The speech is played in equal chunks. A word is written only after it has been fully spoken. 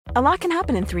A lot can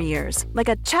happen in 3 years, like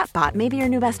a chatbot may be your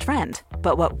new best friend.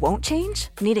 But what won't change?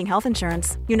 Needing health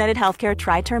insurance. United Healthcare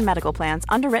Tri-Term Medical Plans,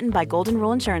 underwritten by Golden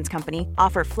Rule Insurance Company,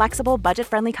 offer flexible,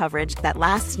 budget-friendly coverage that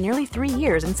lasts nearly 3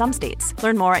 years in some states.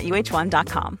 Learn more at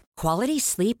uh1.com. Quality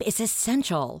sleep is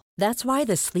essential. That's why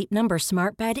the Sleep Number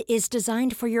Smart Bed is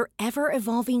designed for your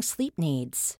ever-evolving sleep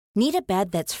needs. Need a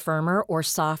bed that's firmer or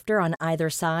softer on either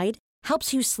side?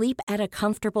 Helps you sleep at a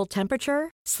comfortable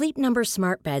temperature? Sleep Number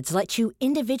Smart Beds let you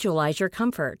individualize your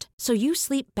comfort, so you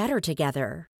sleep better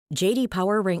together. J.D.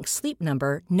 Power ranks Sleep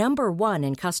Number #1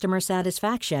 in customer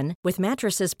satisfaction with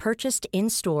mattresses purchased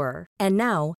in-store. And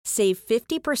now, save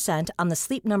 50% on the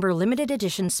Sleep Number Limited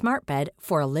Edition Smart Bed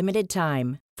for a limited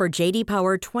time. For J.D.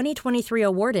 Power 2023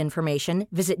 award information,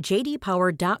 visit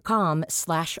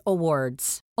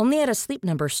jdpower.com/awards. Only at a Sleep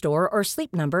Number store or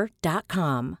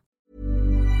sleepnumber.com.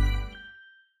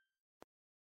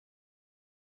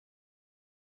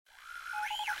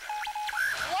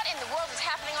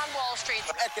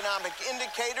 Economic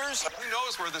indicators. Who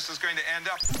knows where this is going to end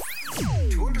up?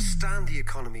 To understand the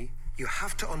economy, you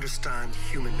have to understand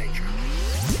human nature.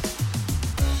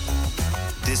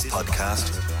 This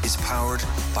podcast is powered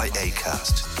by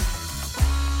Acast.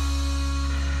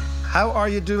 How are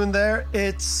you doing there?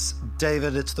 It's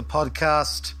David. It's the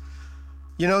podcast.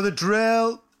 You know the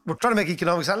drill. We're trying to make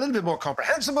economics a little bit more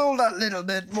comprehensible, a little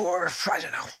bit more, I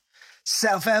don't know,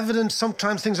 self-evident.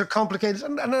 Sometimes things are complicated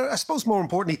and I suppose more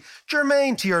importantly,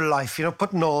 germane to your life, you know,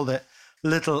 putting all the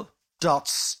little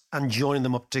dots and joining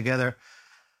them up together.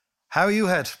 How are you,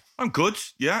 Head? I'm good.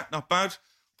 Yeah, not bad.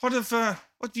 What have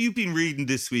you been reading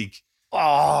this week?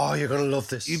 Oh, you're going to love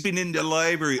this. You've been in the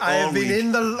library all week. I have been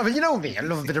in the, you know me, I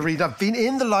love a bit of reading. I've been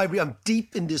in the library. I'm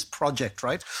deep in this project,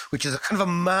 right? Which is a kind of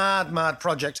a mad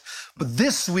project. But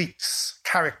this week's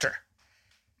character,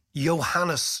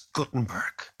 Johannes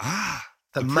Gutenberg.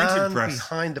 The man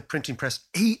behind the printing press.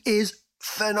 He is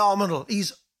phenomenal.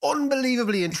 He's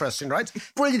unbelievably interesting, right?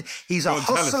 Brilliant. He's a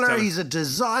hustler. He's a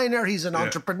designer. He's an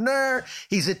entrepreneur.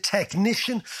 He's a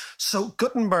technician. So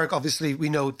Gutenberg, obviously, we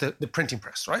know the printing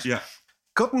press, right? Yeah.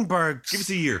 Gutenberg. Give us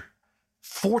a year.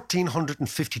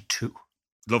 1452.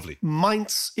 Lovely.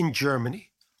 Mainz in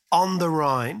Germany, on the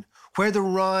Rhine, where the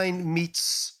Rhine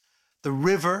meets the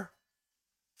river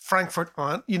Frankfurt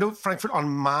on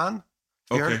Main.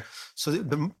 Okay. So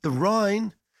the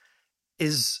Rhine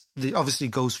obviously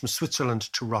goes from Switzerland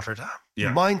to Rotterdam.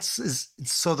 Yeah. Mainz is in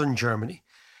southern Germany.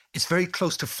 It's very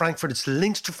close to Frankfurt. It's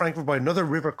linked to Frankfurt by another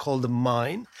river called the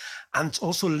Main. And it's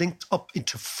also linked up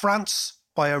into France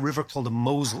by a river called the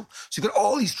Mosel. So you've got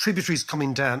all these tributaries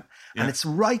coming down. Yeah. And it's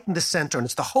right in the centre. And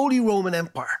it's the Holy Roman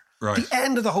Empire. Right. The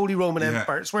end of the Holy Roman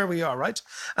Empire. It's where we are, right?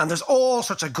 And there's all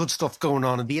sorts of good stuff going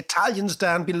on. And the Italians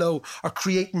down below are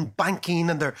creating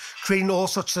banking, and they're creating all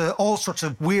sorts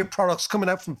of weird products coming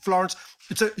out from Florence.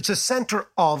 It's a centre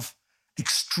of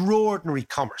extraordinary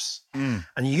commerce. And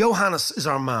Johannes is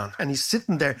our man, and he's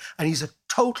sitting there, and he's a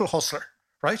total hustler,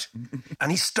 right?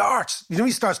 And he starts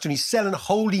doing. He's selling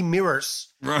holy mirrors.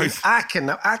 Right. With Aachen.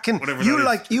 Now Aachen,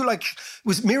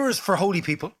 was mirrors for holy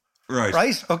people.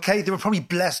 Right. Okay. They were probably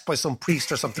blessed by some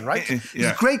priest or something, right? Yeah.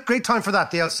 It was a great time for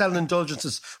that. They are selling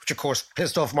indulgences, which of course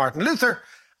pissed off Martin Luther.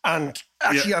 And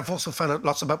actually, I've also found out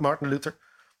lots about Martin Luther.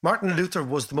 Martin Luther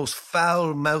was the most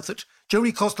foul-mouthed. Do you know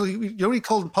what he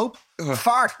called the Pope?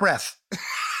 Fart breath.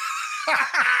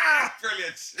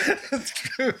 Brilliant. That's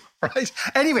true, right?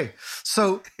 Anyway,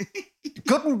 so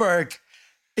Gutenberg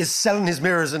is selling his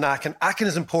mirrors in Aachen. Aachen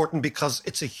is important because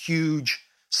it's a huge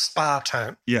spa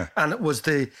town. Yeah. And it was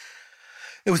the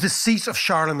seat of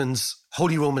Charlemagne's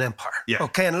Holy Roman Empire. Yeah.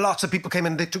 Okay, and lots of people came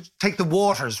in. They take the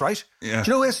waters, right? Yeah.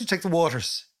 Do you know who else would take the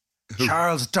waters? Who?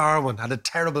 Charles Darwin had a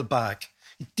terrible bag.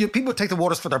 People would take the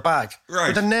waters for their bag. Right.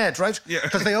 With a Ned, right? Yeah.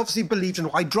 Because they obviously believed in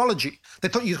hydrology. They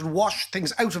thought you could wash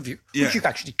things out of you, which you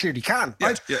actually clearly can,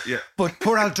 right? Yeah. But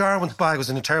poor old Darwin's bag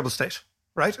was in a terrible state.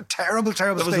 Right? A terrible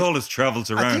state. That was all his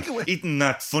travels around, eating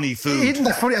that funny food. Eating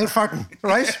that funny, out farting,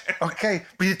 right? Okay.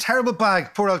 But he had a terrible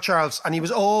bag, poor old Charles, and he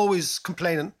was always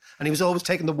complaining, and he was always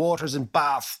taking the waters in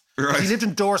Bath. Right. He lived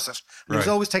in Dorset, and he was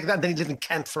always taking that, and then he lived in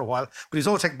Kent for a while. But he was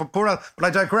always taking, but I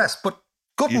digress. But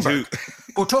Gutenberg,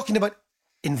 we're talking about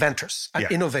inventors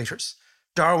and innovators.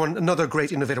 Darwin, another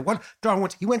great innovator.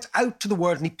 He went out to the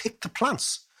world and he picked the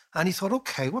plants. And he thought,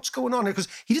 okay, what's going on here? Because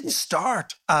he didn't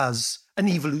start as an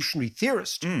evolutionary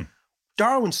theorist.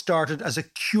 Darwin started as a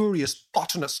curious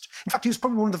botanist. In fact, he was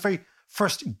probably one of the very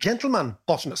first gentleman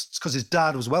botanists because his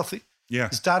dad was wealthy. Yeah.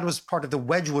 His dad was part of the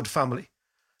Wedgwood family.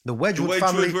 The Wedgwood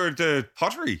family were the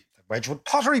pottery. Wedgwood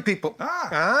pottery people.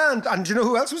 Ah. And do you know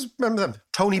who else was, remember them?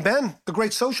 Tony Benn, the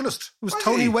great socialist. It was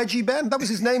Tony he? Wedgie Benn. That was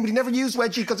his name, but he never used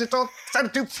Wedgie because it all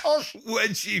sounded too posh.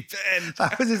 Wedgie Ben.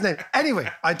 That was his name. Anyway,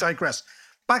 I digress.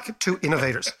 Back to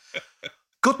innovators.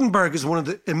 Gutenberg is one of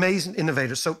the amazing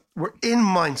innovators. So we're in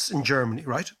Mainz in Germany,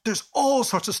 right? There's all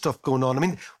sorts of stuff going on. I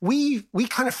mean, we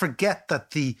kind of forget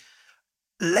that the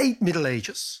late Middle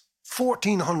Ages,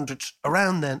 1400,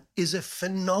 around then, is a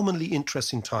phenomenally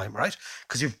interesting time, right?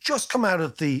 Because you've just come out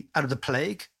of the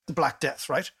plague, the Black Death,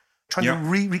 right? Trying to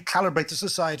recalibrate the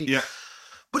society. Yeah.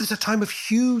 But it's a time of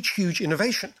huge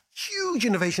innovation. Huge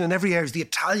innovation in every area. The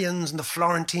Italians and the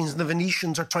Florentines and the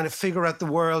Venetians are trying to figure out the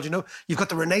world, you know. You've got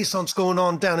the Renaissance going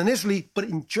on down in Italy, but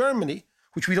in Germany,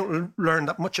 which we don't learn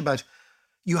that much about,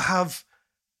 you have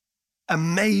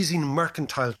amazing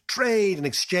mercantile trade and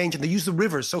exchange, and they use the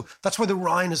rivers. So that's why the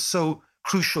Rhine is so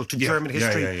crucial to German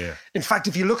history. Yeah. In fact,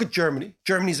 if you look at Germany,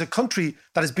 Germany is a country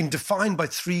that has been defined by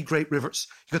three great rivers.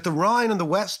 You've got the Rhine on the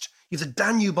west, you have the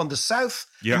Danube on the south,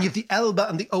 and you have the Elbe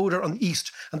and the Oder on the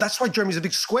east. And that's why Germany's a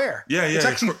big square.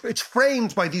 It's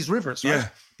framed by these rivers, right?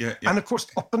 Yeah. And of course,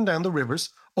 up and down the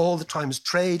rivers, all the time is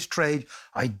trade,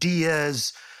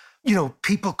 ideas, you know,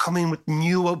 people coming with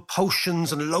new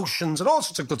potions and lotions and all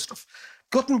sorts of good stuff.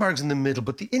 Gutenberg's in the middle,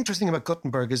 but the interesting thing about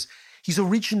Gutenberg is he's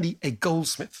originally a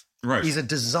goldsmith. Right. He's a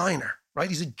designer, right?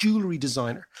 He's a jewelry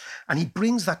designer. And he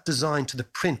brings that design to the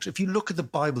print. If you look at the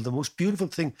Bible, the most beautiful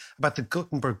thing about the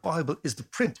Gutenberg Bible is the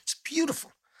print. It's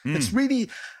beautiful. It's really,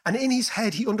 and in his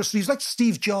head, he understood, he's like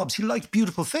Steve Jobs. He liked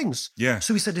beautiful things. Yeah.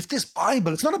 So he said, if this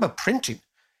Bible, it's not about printing,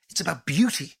 it's about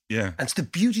beauty. Yeah. And it's the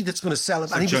beauty that's going to sell it.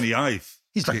 It's like Johnny Ive.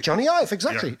 He's like Johnny Ive,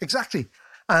 exactly.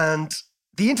 And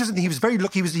the interesting thing, he was very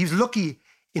lucky. He was lucky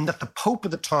in that the Pope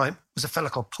at the time was a fella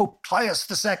called Pope Pius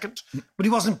II, but he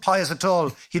wasn't pious at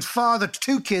all. He'd fathered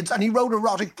 2 kids and he wrote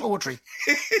erotic poetry.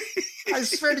 I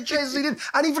swear to Jesus, he did.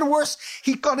 And even worse,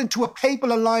 he got into a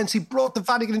papal alliance. He brought the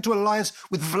Vatican into alliance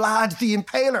with Vlad the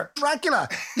Impaler, Dracula,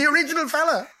 the original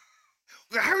fella.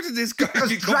 How did this guy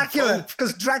become Pope?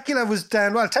 Because Dracula was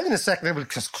down, well, I'll tell you in a second,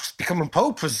 because becoming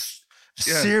Pope was a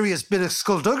serious bit of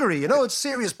skullduggery, you know, it's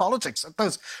serious politics,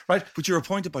 right? But you're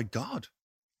appointed by God.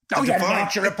 Oh, yeah,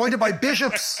 mate, you're appointed by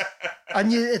bishops.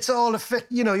 And it's all a fit,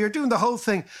 you know, you're doing the whole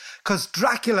thing. Because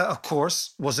Dracula, of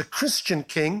course, was a Christian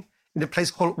king in a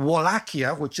place called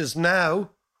Wallachia, which is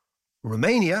now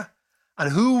Romania.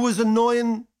 And who was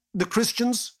annoying the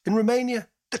Christians in Romania?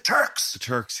 The Turks. The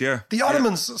Turks, yeah. The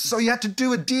Ottomans. Yeah. So you had to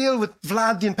do a deal with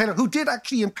Vlad the Impaler, who did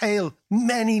actually impale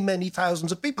many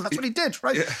thousands of people. That's what he did,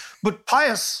 right? Yeah. But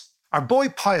Pius, our boy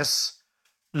Pius,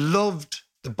 loved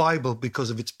the Bible because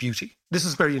of its beauty. This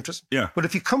is very interesting. Yeah. But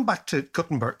if you come back to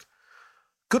Gutenberg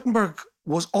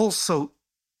was also,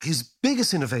 his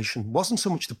biggest innovation wasn't so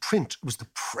much the print, it was the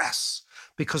press.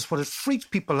 Because what had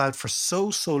freaked people out for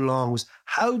so long was,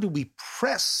 how do we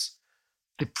press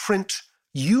the print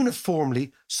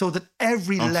uniformly so that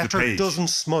every letter doesn't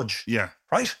smudge? Yeah.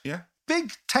 Right? Yeah.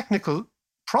 Big technical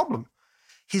problem.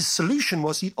 His solution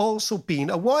was, he'd also been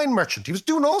a wine merchant. He was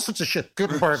doing all sorts of shit,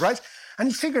 Gutenberg, right? And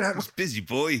he figured out... He was busy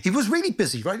boy. He was really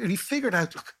busy, right? And he figured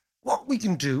out, look, what we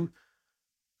can do,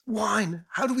 wine,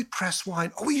 how do we press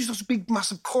wine? Oh, we use those big,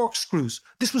 massive corkscrews.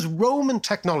 This was Roman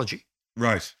technology.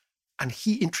 Right. And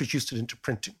he introduced it into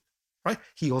printing, right?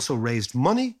 He also raised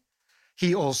money.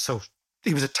 He was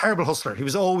a terrible hustler. He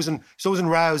was always in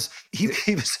rows.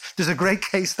 There's a great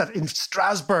case that in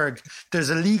Strasbourg, there's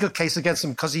a legal case against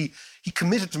him because he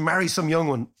committed to marry some young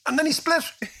one and then he split.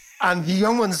 And the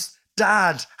young one's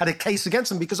dad had a case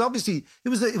against him because obviously it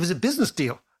was a business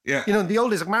deal. Yeah. You know, in the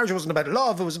old days, like, marriage wasn't about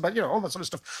love. It was about, you know, all that sort of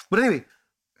stuff. But anyway,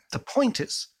 the point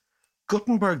is,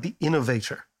 Gutenberg, the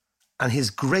innovator, and his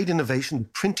great innovation, the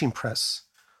printing press,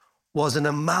 was an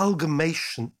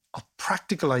amalgamation of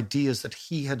practical ideas that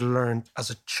he had learned as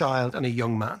a child and a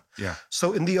young man. Yeah.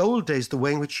 So in the old days, the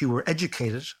way in which you were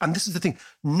educated, and this is the thing,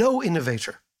 no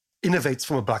innovator innovates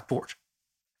from a blackboard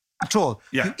at all.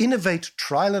 Yeah. You innovate,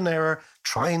 trial and error,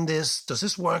 trying this, does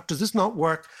this work, does this not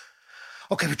work?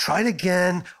 Okay, we try it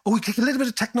again. Oh, we take a little bit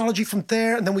of technology from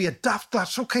there and then we adapt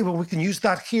that. Okay, well, we can use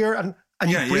that here and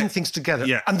you bring things together.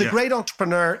 Yeah, and the great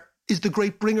entrepreneur is the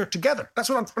great bringer together. That's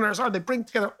what entrepreneurs are. They bring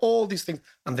together all these things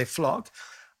and they flog.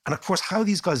 And of course, how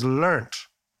these guys learned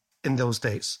in those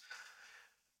days,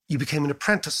 you became an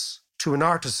apprentice to an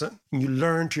artisan and you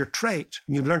learned your trade.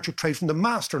 And you learned your trade from the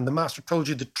master and the master told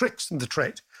you the tricks in the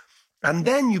trade. And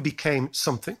then you became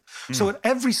something. So at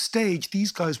every stage,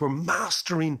 these guys were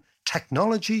mastering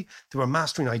technology, they were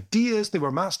mastering ideas, they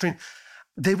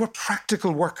were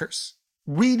practical workers,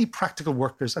 really practical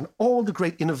workers. And all the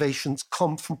great innovations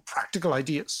come from practical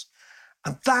ideas.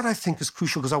 And that, I think, is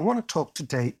crucial because I want to talk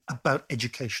today about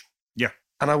education. Yeah.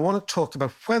 And I want to talk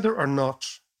about whether or not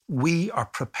we are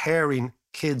preparing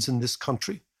kids in this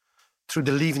country through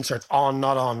the Leaving Cert,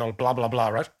 not on, blah, blah, blah,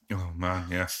 right? Oh, man,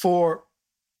 yeah. For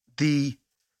the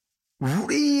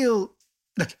real...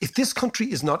 Like, if this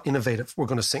country is not innovative, we're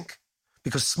going to sink.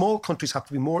 Because small countries have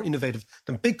to be more innovative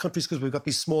than big countries because we've got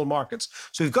these small markets.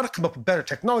 So we've got to come up with better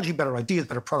technology, better ideas,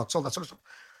 better products, all that sort of stuff.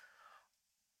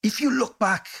 If you look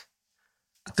back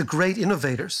at the great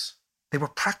innovators, they were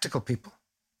practical people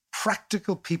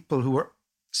who were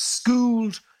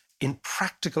schooled in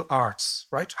practical arts,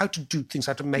 right? How to do things,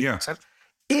 how to make things.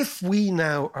 If we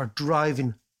now are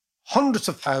driving hundreds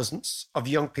of thousands of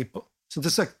young people, so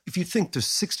there's like, if you think there's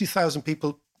 60,000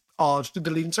 people odd to the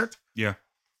Leaving Cert,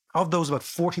 of those, about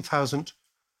 40,000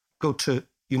 go to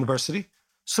university.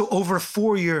 So over a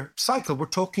 4-year cycle, we're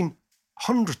talking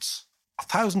hundreds of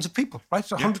thousands of people, right?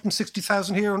 So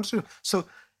 160,000 here. So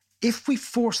if we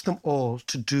force them all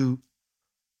to do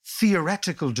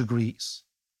theoretical degrees,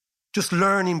 just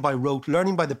learning by rote,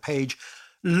 learning by the page,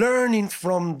 learning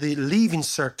from the Leaving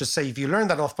Cert to say, if you learn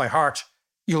that off by heart,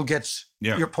 you'll get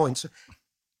your points.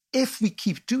 If we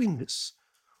keep doing this,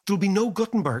 there'll be no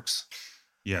Gutenbergs.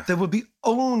 Yeah. There will be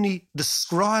only the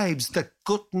scribes that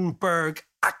Gutenberg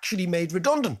actually made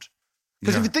redundant.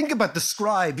 Because if you think about the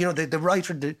scribe, the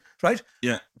writer, right?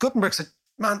 Yeah. Gutenberg said,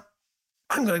 man,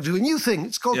 I'm going to do a new thing.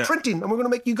 It's called printing, and we're going to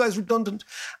make you guys redundant.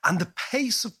 And the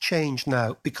pace of change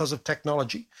now, because of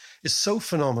technology, is so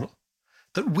phenomenal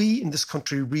that we in this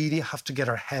country really have to get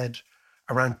our head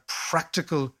around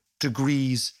practical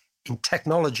degrees in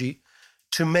technology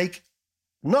to make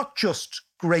not just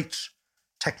great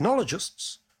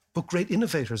technologists, but great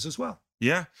innovators as well.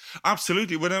 Yeah,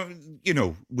 absolutely. Well,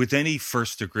 with any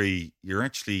first degree, you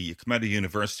come out of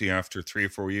university after 3 or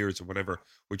 4 years or whatever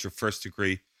with your first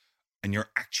degree, and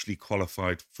you're actually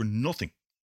qualified for nothing.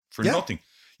 Nothing.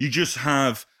 You just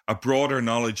have a broader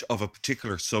knowledge of a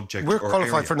particular subject. We're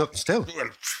qualified area. for nothing still. Well,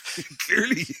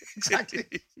 clearly. Exactly.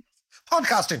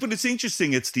 Podcasting. But it's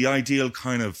interesting. It's the ideal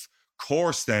kind of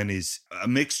course then is a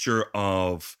mixture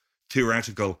of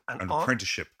theoretical and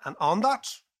apprenticeship. And on that,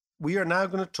 we are now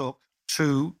going to talk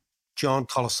to John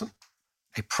Collison,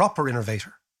 a proper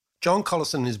innovator. John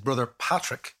Collison and his brother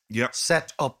Patrick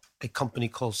set up a company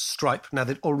called Stripe. Now,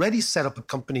 they'd already set up a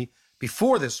company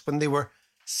before this when they were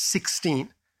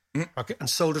 16, and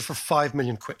sold it for 5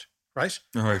 million quid, right?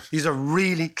 Right. These are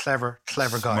really clever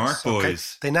guys. Smart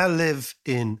boys. They now live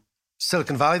in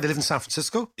Silicon Valley. They live in San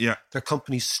Francisco. Yeah. Their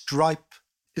company Stripe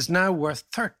is now worth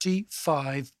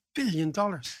 $35 billion.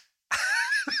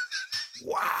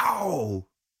 Wow.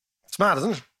 It's mad,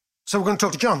 isn't it? So we're going to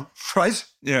talk to John, right?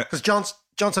 Yeah. Because John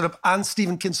set up, and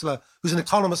Stephen Kinsella, who's an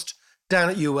economist down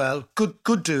at UL,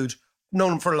 good dude,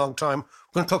 known him for a long time.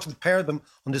 We're going to talk to the pair of them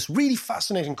on this really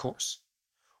fascinating course,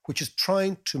 which is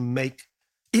trying to make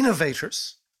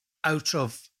innovators out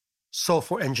of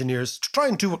software engineers to try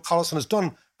and do what Collison has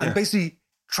done and basically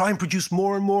try and produce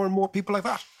more and more and more people like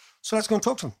that. So let's go and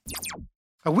talk to them.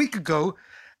 A week ago,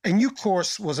 a new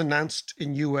course was announced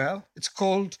in UL. It's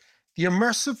called the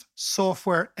Immersive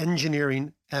Software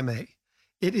Engineering MA.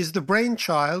 It is the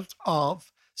brainchild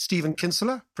of Stephen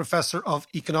Kinsella, Professor of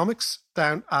Economics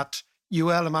down at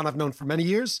UL, a man I've known for many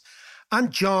years,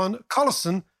 and John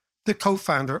Collison, the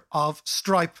co-founder of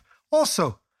Stripe,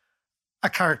 also a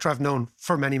character I've known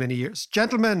for many, many years.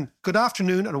 Gentlemen, good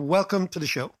afternoon and welcome to the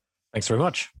show. Thanks very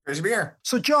much. Great to be here.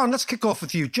 So John, let's kick off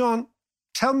with you. John,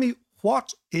 tell me,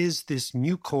 what is this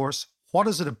new course? What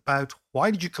is it about? Why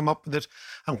did you come up with it?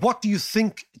 And what do you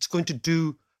think it's going to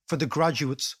do for the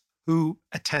graduates who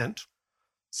attend?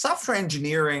 Software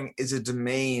engineering is a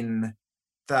domain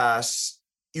that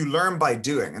you learn by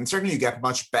doing, and certainly you get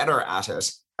much better at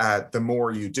it the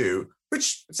more you do,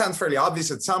 which sounds fairly obvious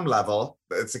at some level.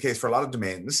 It's the case for a lot of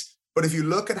domains. But if you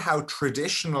look at how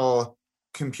traditional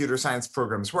computer science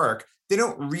programs work, they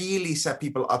don't really set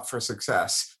people up for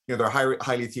success. They're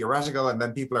highly theoretical, and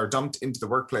then people are dumped into the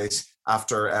workplace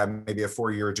after maybe a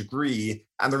 4-year degree,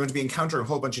 and they're going to be encountering a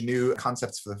whole bunch of new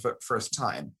concepts for the first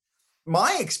time.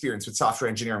 My experience with software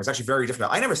engineering was actually very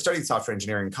different. I never studied software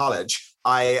engineering in college.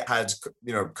 I had,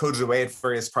 coded away at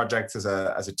various projects as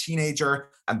a teenager,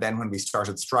 and then when we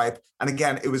started Stripe. And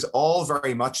again, it was all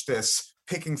very much this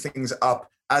picking things up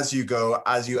as you go,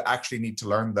 as you actually need to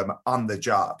learn them on the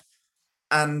job.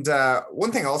 And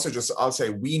one thing also, I'll say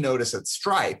we notice at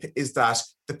Stripe is that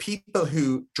the people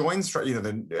who join Stripe,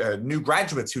 the new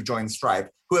graduates who join Stripe,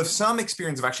 who have some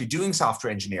experience of actually doing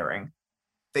software engineering,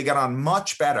 they get on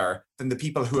much better than the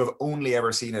people who have only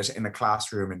ever seen it in a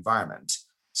classroom environment.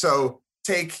 So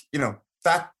take,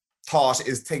 that thought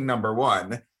is thing number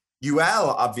one.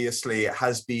 UL obviously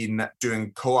has been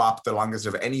doing co-op the longest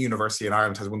of any university in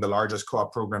Ireland, has one of the largest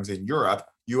co-op programs in Europe.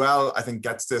 UL, I think,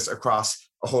 gets this across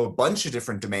a whole bunch of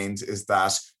different domains, is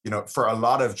that, for a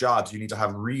lot of jobs, you need to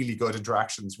have really good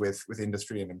interactions with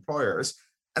industry and employers.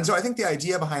 And so I think the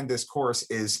idea behind this course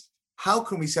is, how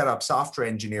can we set up software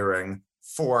engineering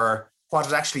for what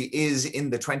it actually is in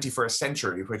the 21st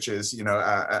century, which is,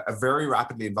 a very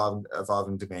rapidly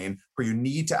evolving domain where you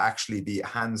need to actually be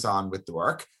hands-on with the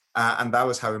work. And that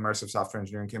was how immersive software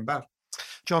engineering came about.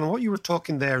 John, what you were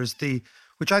talking there is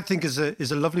which I think is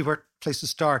a lovely place to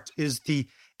start, is the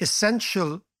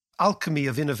essential alchemy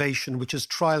of innovation, which is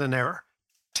trial and error.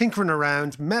 Tinkering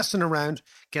around, messing around,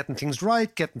 getting things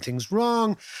right, getting things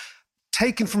wrong,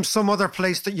 taken from some other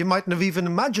place that you mightn't have even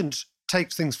imagined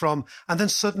take things from, and then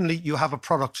suddenly you have a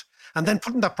product, and then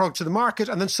putting that product to the market,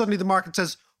 and then suddenly the market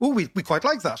says, oh, we quite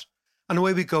like that. And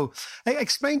away we go.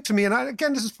 Explain to me, and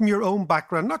again, this is from your own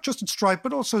background, not just at Stripe,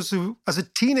 but also as a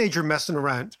teenager messing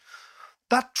around,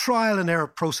 that trial and error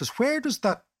process, where do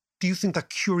you think that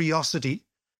curiosity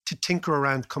to tinker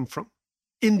around come from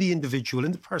in the individual,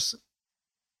 in the person?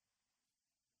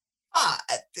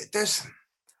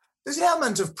 There's an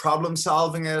element of problem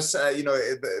solving it.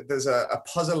 There's a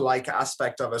puzzle-like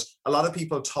aspect of it. A lot of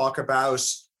people talk about,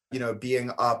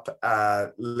 being up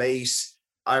late.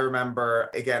 I remember,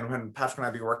 again, when Patrick and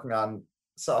I be working on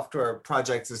software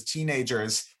projects as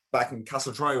teenagers back in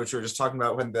Castle Troy, which we were just talking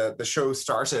about when the show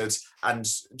started, and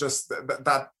just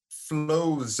that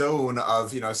flow zone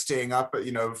of, staying up,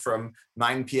 from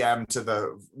 9 p.m. to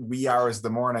the wee hours of the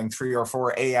morning, 3 or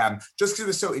 4 a.m., just because it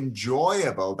was so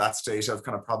enjoyable, that state of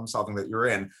kind of problem solving that you're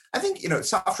in. I think,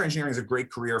 software engineering is a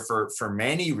great career for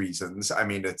many reasons. I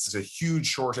mean, it's a huge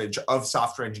shortage of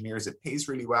software engineers. It pays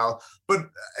really well. But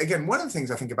again, one of the things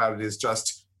I think about it is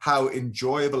just how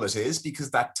enjoyable it is,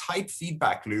 because that tight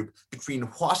feedback loop between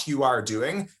what you are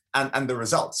doing and the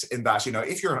results, in that,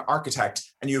 if you're an architect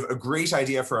and you have a great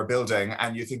idea for a building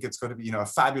and you think it's going to be, a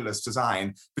fabulous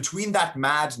design, between that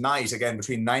mad night, again,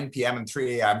 between 9 p.m. and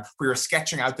 3 a.m., where you're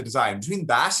sketching out the design, between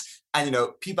that and,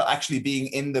 people actually being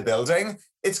in the building,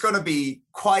 it's going to be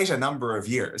quite a number of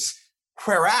years.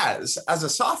 Whereas as a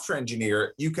software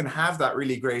engineer, you can have that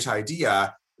really great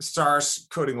idea, start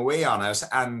coding away on it.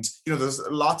 And, there's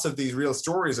lots of these real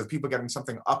stories of people getting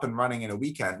something up and running in a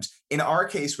weekend. In our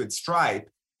case with Stripe,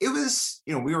 it was,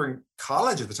 we were in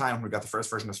college at the time when we got the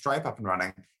first version of Stripe up and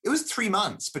running. It was 3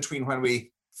 months between when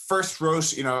we first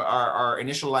wrote, our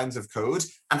initial lines of code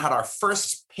and had our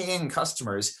first paying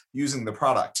customers using the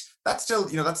product. That's still,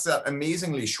 that's that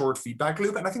amazingly short feedback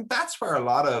loop. And I think that's where a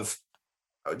lot of,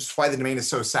 just why the domain is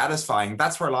so satisfying,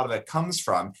 that's where a lot of it comes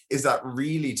from, is that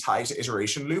really tight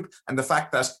iteration loop, and the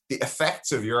fact that the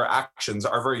effects of your actions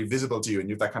are very visible to you, and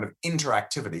you have that kind of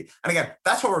interactivity. And again,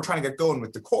 that's what we're trying to get going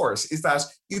with the course, is that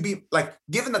you'd be like,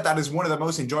 given that is one of the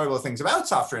most enjoyable things about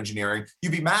software engineering,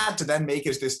 you'd be mad to then make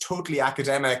it this totally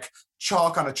academic,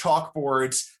 chalk on a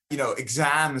chalkboard,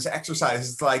 exams,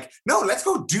 exercises. It's like, no, let's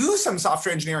go do some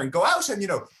software engineering. Go out and,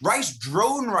 write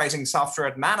drone writing software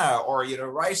at Mana, or,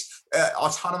 write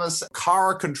autonomous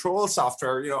car control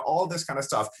software, all this kind of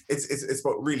stuff. It's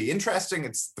both really interesting.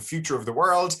 It's the future of the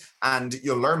world, and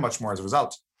you'll learn much more as a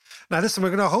result. Now, listen, we're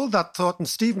going to hold that thought. And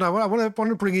Stephen, I want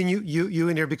to bring in you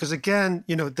in here, because again,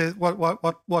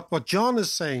 what John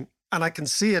is saying, and I can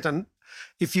see it, and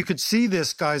if you could see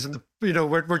this, guys, and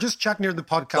we're just chatting here in the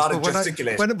podcast. A lot of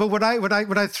gesticulation. But when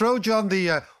I throw John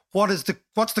the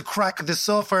what's the crack of this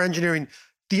software engineering,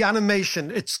 the animation,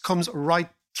 it comes right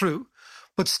through.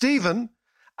 But Stephen,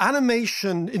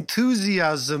 animation,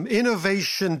 enthusiasm,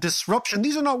 innovation, disruption,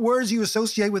 these are not words you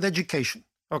associate with education.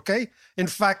 Okay, in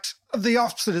fact, the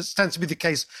opposite tends to be the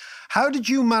case. How did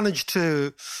you manage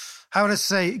to,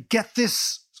 get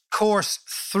this course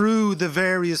through the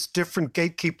various different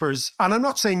gatekeepers? And I'm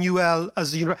not saying UL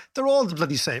as they're all the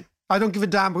bloody same. I don't give a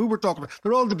damn who we're talking about.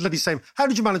 They're all the bloody same. How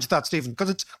did you manage that, Stephen? Because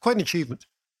it's quite an achievement.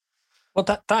 Well,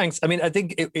 thanks. I mean, I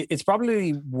think it's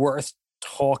probably worth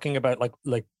talking about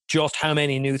like just how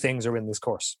many new things are in this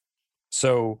course.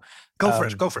 So go for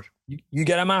it. You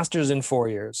get a master's in 4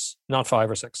 years, not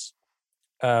 5 or 6.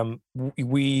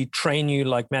 We train you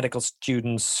like medical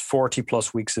students 40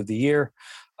 plus weeks of the year.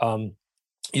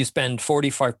 You spend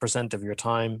 45% of your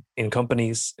time in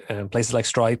companies, places like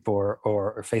Stripe or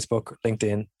Facebook,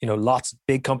 LinkedIn, lots of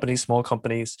big companies, small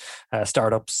companies,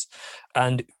 startups.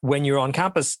 And when you're on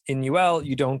campus in UL,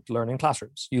 you don't learn in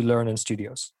classrooms. You learn in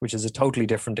studios, which is a totally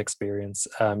different experience.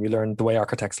 You learn the way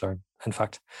architects learn, in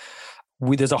fact.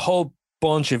 There's a whole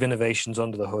bunch of innovations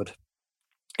under the hood.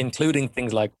 including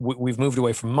things like we've moved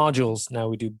away from modules. Now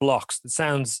we do blocks. It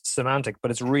sounds semantic,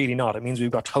 but it's really not. It means we've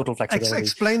got total flexibility.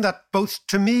 Explain that both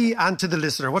to me and to the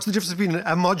listener. What's the difference between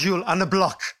a module and a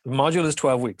block? The module is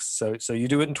 12 weeks. So you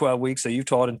do it in 12 weeks. So you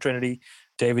taught in Trinity.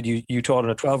 David, you taught on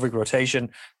a 12-week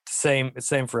rotation. It's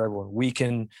same for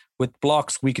everyone. With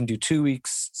blocks, we can do 2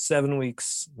 weeks, 7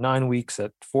 weeks, 9 weeks,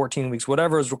 at 14 weeks,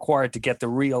 whatever is required to get the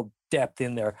real depth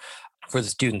in there for the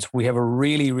students. We have a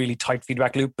really, really tight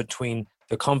feedback loop between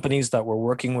the companies that we're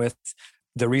working with,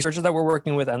 the researchers that we're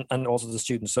working with, and also the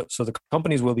students. So the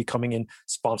companies will be coming in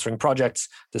sponsoring projects,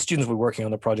 the students will be working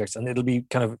on the projects, and it'll be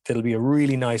a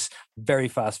really nice, very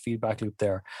fast feedback loop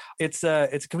there. It's a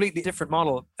completely different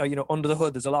model. Under the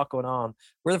hood, there's a lot going on.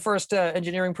 We're the first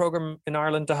engineering program in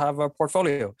Ireland to have a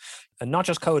portfolio, and not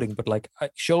just coding, but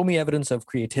show me evidence of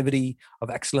creativity, of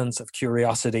excellence, of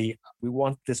curiosity. We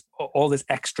want all this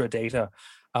extra data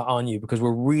on you, because we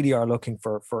really are looking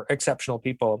for exceptional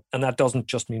people, and that doesn't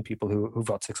just mean people who've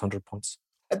got 600 points.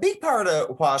 A big part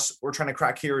of what we're trying to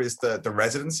crack here is the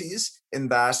residencies, in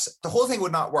that the whole thing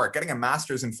would not work. Getting a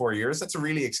master's in 4 years, that's a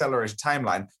really accelerated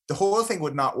timeline. The whole thing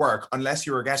would not work unless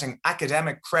you were getting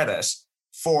academic credit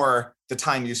for the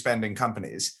time you spend in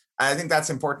companies. And I think that's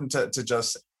important to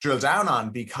just drill down on,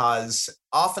 because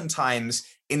oftentimes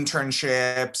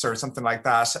internships or something like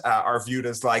that are viewed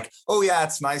as like, oh yeah,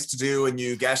 it's nice to do, and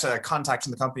you get a contact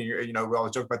in the company. We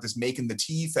always joke about this making the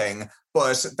tea thing,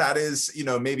 but that is,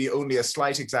 maybe only a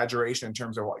slight exaggeration in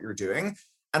terms of what you're doing.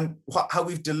 And how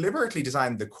we've deliberately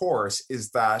designed the course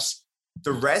is that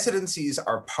the residencies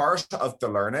are part of the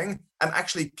learning and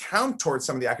actually count towards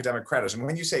some of the academic credit. And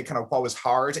when you say kind of what was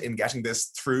hard in getting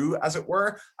this through, as it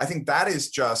were, I think that is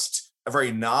just a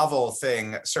very novel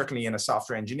thing, certainly in a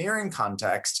software engineering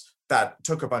context, that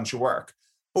took a bunch of work.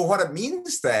 But what it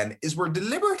means then is we're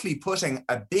deliberately putting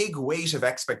a big weight of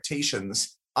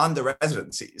expectations on the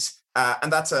residencies.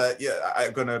 And that's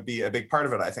going to be a big part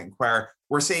of it, I think, where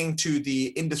we're saying to the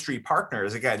industry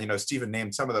partners, again, Stephen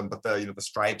named some of them, but the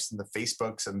Stripes and the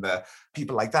Facebooks and the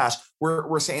people like that,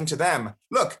 we're saying to them,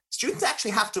 look, students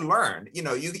actually have to learn.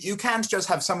 You can't just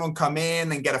have someone come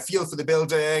in and get a feel for the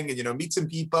building and, meet some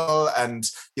people and,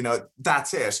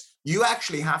 that's it. You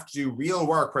actually have to do real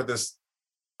work where there's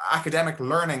academic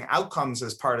learning outcomes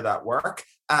as part of that work,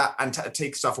 and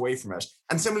take stuff away from it.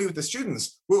 And similarly with the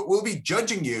students, we'll be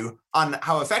judging you on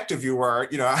how effective you were,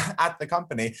 at the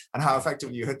company, and how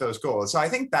effectively you hit those goals. So I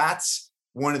think that's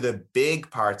one of the big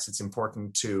parts that's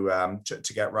important to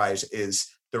get right, is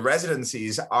the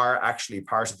residencies are actually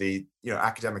part of the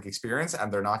academic experience, and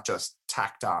they're not just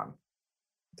tacked on.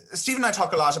 Steve and I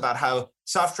talk a lot about how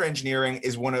software engineering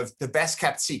is one of the best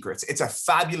kept secrets. It's a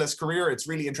fabulous career. It's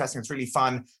really interesting. It's really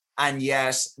fun. And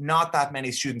yet not that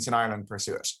many students in Ireland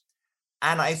pursue it.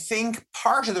 And I think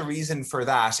part of the reason for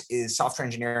that is software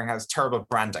engineering has terrible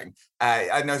branding. I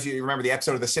don't know if you remember the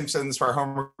episode of The Simpsons where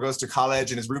Homer goes to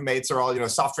college and his roommates are all,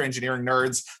 software engineering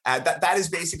nerds. That is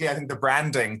basically, I think, the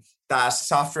branding that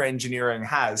software engineering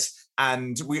has.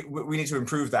 And we need to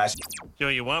improve that. So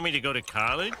you want me to go to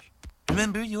college?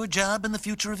 Remember, your job and the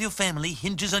future of your family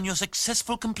hinges on your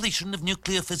successful completion of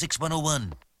Nuclear Physics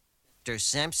 101. Mr.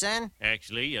 Simpson?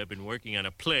 Actually, I've been working on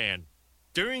a plan.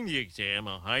 During the exam,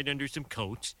 I'll hide under some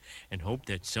coats and hope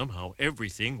that somehow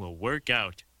everything will work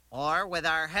out. Or with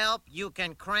our help, you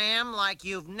can cram like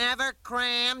you've never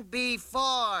crammed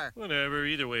before. Whatever,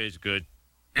 either way is good.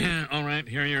 All right,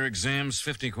 here are your exams.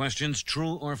 50 questions,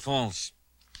 true or false.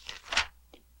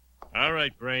 All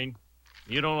right, Brain.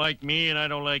 You don't like me and I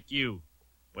don't like you.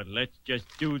 But let's just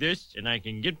do this and I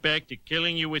can get back to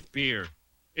killing you with beer.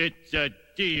 It's a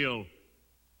deal.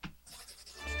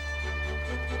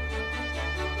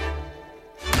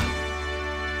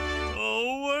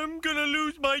 Oh, I'm gonna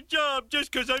lose my job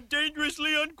just because I'm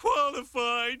dangerously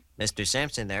unqualified. Mr.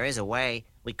 Simpson, there is a way.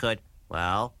 We could,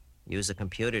 use a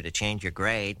computer to change your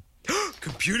grade.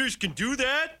 Computers can do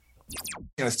that?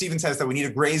 Stephen says that we need a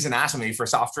Grey's Anatomy for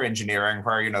software engineering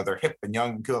where, they're hip and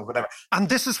young and cool, whatever. And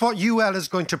this is what UL is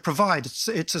going to provide.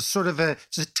 It's a sort of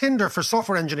it's a Tinder for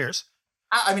software engineers.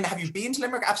 I mean, have you been to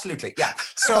Limerick? Absolutely, yeah.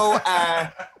 So,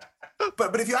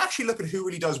 but if you actually look at who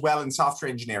really does well in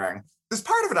software engineering, there's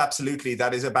part of it absolutely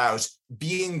that is about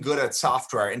being good at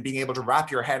software and being able to wrap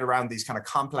your head around these kind of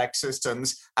complex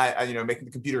systems and making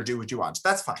the computer do what you want.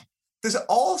 That's fine. There's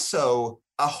also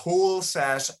a whole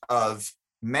set of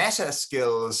meta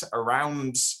skills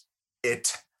around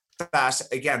it that,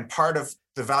 again, part of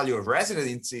the value of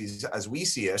residencies as we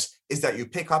see it is that you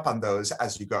pick up on those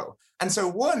as you go. And so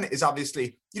one is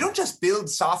obviously, you don't just build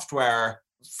software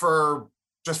for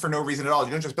just for no reason at all.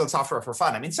 You don't just build software for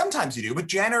fun. I mean, sometimes you do, but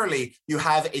generally you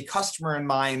have a customer in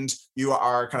mind. You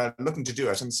are kind of looking to do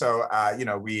it. And so,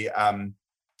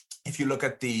 if you look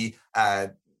at the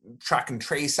track and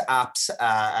trace apps,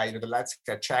 the Let's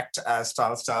Get Checked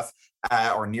style stuff,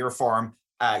 or Nearform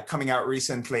coming out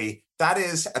recently, that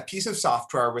is a piece of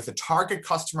software with a target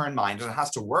customer in mind, and it has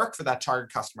to work for that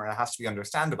target customer, and it has to be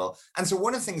understandable. And so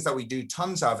one of the things that we do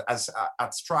tons of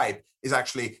at Stripe is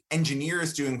actually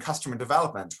engineers doing customer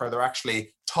development, where they're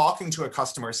actually talking to a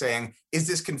customer saying, is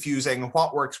this confusing?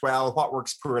 What works well? What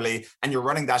works poorly? And you're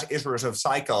running that iterative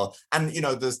cycle. And,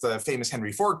 there's the famous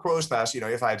Henry Ford quote that,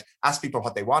 if I'd asked people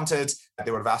what they wanted,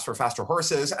 they would have asked for faster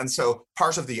horses. And so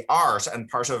part of the art and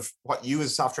part of what you as a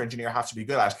software engineer have to be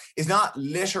good at is not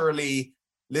literally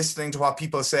listening to what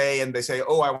people say and they say,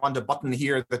 oh, I want a button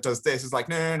here that does this. It's like,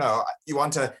 no. You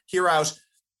want to hear out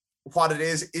what it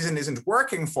is and isn't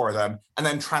working for them, and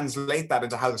then translate that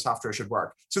into how the software should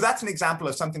work. So that's an example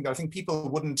of something that I think people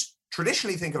wouldn't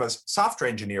traditionally think of as software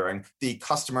engineering, the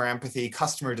customer empathy,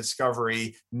 customer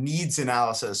discovery, needs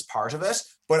analysis part of it,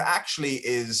 but actually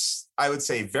is, I would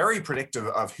say, very predictive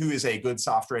of who is a good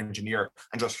software engineer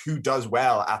and just who does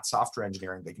well at software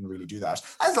engineering. They can really do that.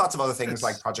 There's lots of other things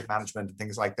like project management and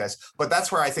things like this, but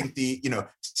that's where I think the,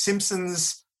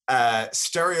 Simpsons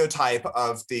stereotype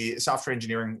of the software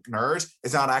engineering nerd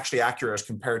is not actually accurate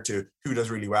compared to who does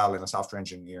really well in a software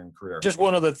engineering career. Just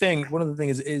one other thing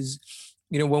is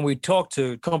when we talk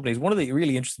to companies, one of the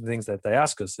really interesting things that they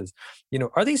ask us is,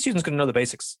 are these students going to know the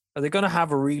basics? Are they going to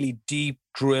have a really deep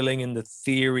drilling in the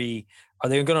theory? Are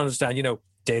they going to understand,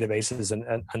 databases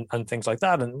and things like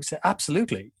that? And we say,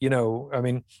 absolutely.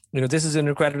 This is an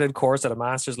accredited course at a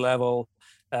master's level.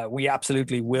 We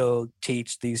absolutely will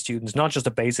teach these students not just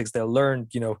the basics. They'll learn,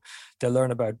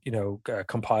 about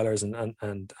compilers and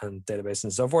databases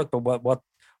and so forth. But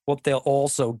what they'll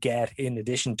also get, in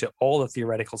addition to all the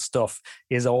theoretical stuff,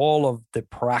 is all of the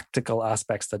practical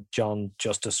aspects that John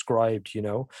just described.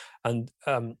 And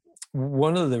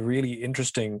one of the really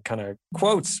interesting kind of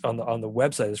quotes on the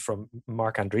website is from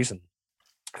Mark Andreessen,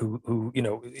 who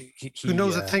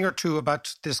knows a thing or two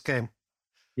about this game.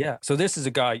 Yeah. So this is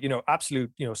a guy,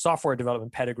 absolute, software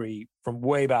development pedigree from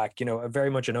way back, very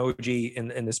much an OG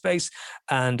in the space.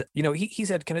 And, he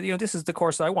said, this is the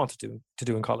course that I wanted to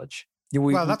do in college.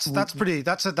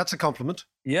 That's a compliment.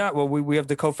 Yeah. Well, we have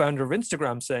the co-founder of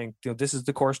Instagram saying, this is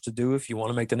the course to do if you want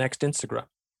to make the next Instagram.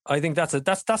 I think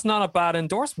that's not a bad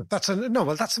endorsement. This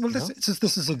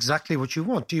is exactly what you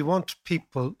want. Do you want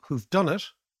people who've done it,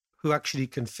 who actually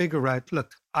can figure out,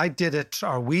 look, I did it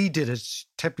or we did it.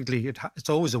 Typically, it's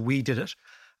always a we did it.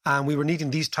 And we were needing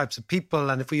these types of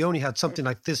people. And if we only had something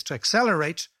like this to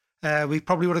accelerate, we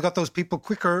probably would have got those people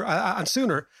quicker and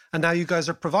sooner. And now you guys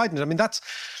are providing it. I mean, that's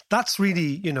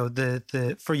really,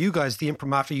 the for you guys, the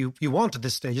imprimatur you want at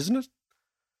this stage, isn't it?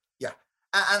 Yeah.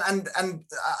 And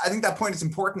I think that point is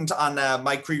important on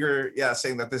Mike Krieger,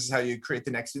 saying that this is how you create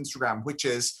the next Instagram, which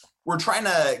is, we're trying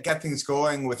to get things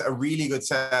going with a really good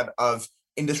set of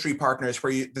industry partners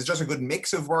where there's just a good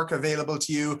mix of work available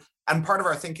to you. And part of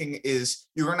our thinking is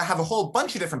you're going to have a whole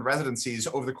bunch of different residencies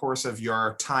over the course of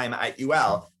your time at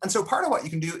UL. And so part of what you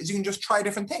can do is you can just try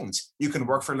different things. You can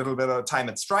work for a little bit of time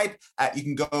at Stripe. You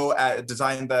can go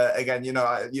design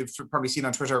you've probably seen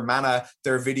on Twitter, Mana,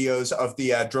 their videos of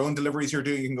the drone deliveries you're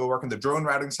doing. You can go work on the drone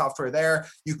routing software there.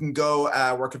 You can go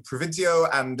work at Provinsio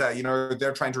and,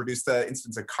 they're trying to reduce the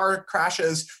incidence of car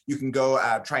crashes. You can go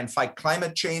try and fight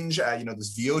climate change.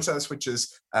 There's Viotas, which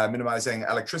is minimizing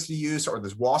electricity use, or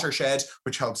there's Watershed,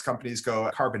 which helps companies go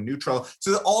carbon neutral.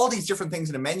 So all these different things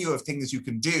in a menu of things you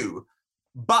can do.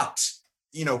 But,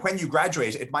 when you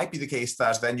graduate, it might be the case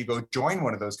that then you go join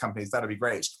one of those companies. That'd be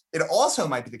great. It also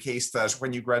might be the case that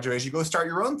when you graduate, you go start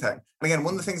your own thing. And again,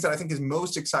 one of the things that I think is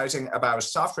most exciting about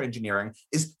software engineering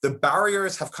is the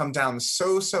barriers have come down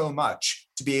so much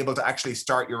to be able to actually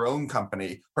start your own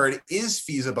company, where it is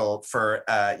feasible for,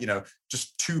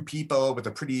 just two people with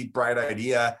a pretty bright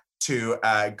idea to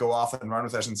go off and run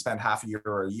with it and spend half a year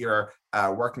or a year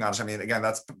working on it. I mean, again,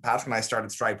 that's Patrick and I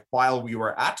started Stripe while we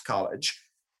were at college.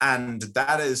 And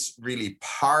that is really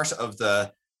part of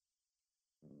the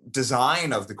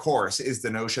design of the course, is the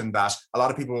notion that a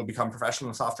lot of people will become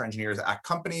professional software engineers at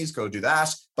companies, go do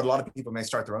that. But a lot of people may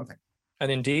start their own thing.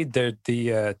 And indeed, the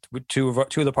two of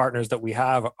the partners that we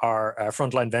have are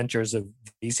Frontline Ventures, a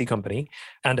VC company,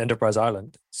 and Enterprise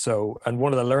Ireland. So, and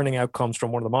one of the learning outcomes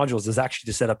from one of the modules is actually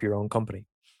to set up your own company.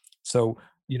 So,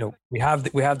 we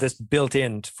have this built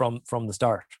in from the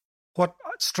start. What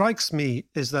strikes me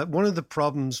is that one of the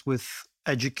problems with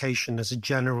education as a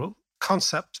general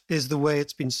concept is the way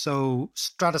it's been so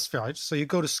stratified. So you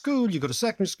go to school, you go to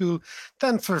secondary school,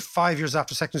 then for 5 years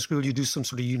after secondary school, you do some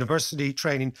sort of university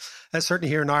training. Certainly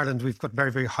here in Ireland, we've got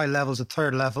very, very high levels of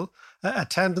third level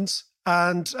attendance,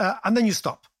 and then you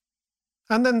stop.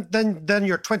 And then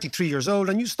you're 23 years old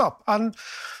and you stop. And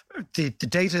the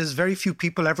data is very few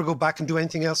people ever go back and do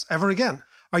anything else ever again.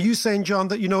 Are you saying, John,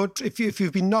 that, if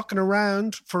you've been knocking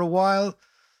around for a while,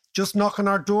 just knock on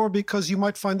our door because you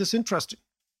might find this interesting?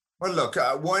 Well, look,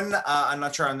 I'm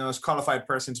not sure I'm the most qualified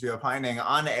person to be opining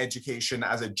on education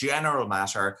as a general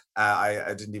matter.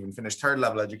 I didn't even finish third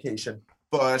level education.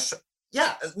 But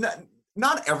yeah,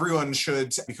 not everyone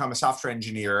should become a software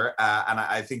engineer. And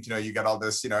I think, you get all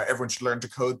this, everyone should learn to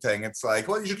code thing. It's like,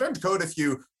 well, you should learn to code if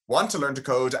you want to learn to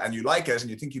code and you like it and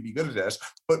you think you'd be good at it.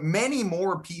 But many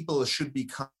more people should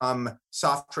become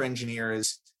software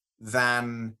engineers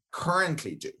than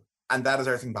currently do. And that is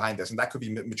everything behind this. And that could be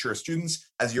mature students,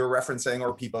 as you're referencing,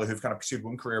 or people who've kind of pursued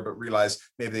one career but realize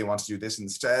maybe they want to do this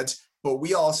instead. But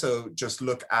we also just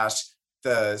look at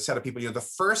the set of people, the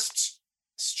first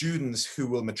students who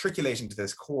will matriculate into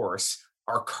this course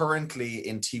are currently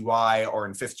in TY or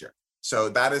in fifth year. So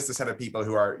that is the set of people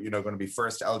who are, going to be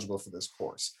first eligible for this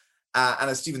course. And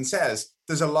as Stephen says,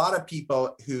 there's a lot of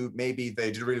people who maybe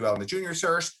they did really well in the junior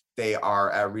cert, they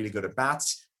are really good at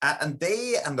maths, and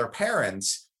they and their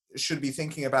parents should be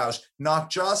thinking about not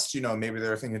just, maybe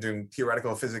they're thinking of doing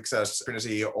theoretical physics at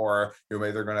Trinity, or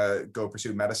maybe they're going to go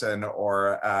pursue medicine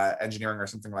or engineering or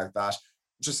something like that.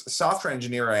 Just software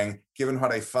engineering, given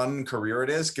what a fun career it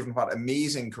is, given what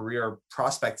amazing career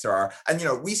prospects there are. And,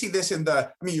 we see this you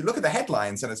look at the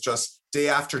headlines and it's just day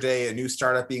after day, a new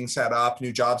startup being set up,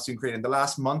 new jobs being created. In the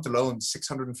last month alone,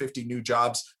 650 new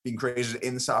jobs being created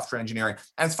in software engineering.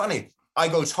 And it's funny, I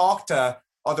go talk to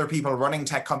other people running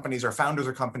tech companies or founders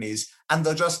of companies, and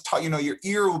they'll just talk, your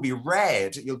ear will be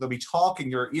red. They'll be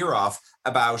talking your ear off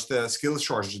about the skills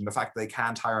shortage and the fact that they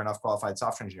can't hire enough qualified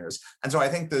software engineers. And so I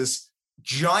think there's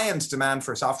giant demand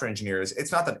for software engineers.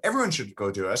 It's not that everyone should go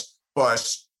do it,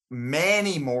 but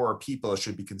many more people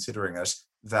should be considering it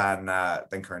than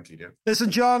currently do.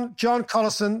 Listen, John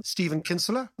Collison, Stephen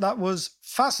Kinsella, that was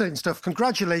fascinating stuff.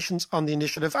 Congratulations on the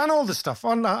initiative and all the stuff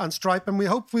on Stripe, and we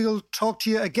hope we'll talk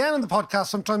to you again on the podcast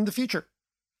sometime in the future.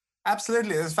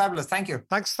 Absolutely, this is fabulous. Thank you.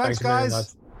 Thanks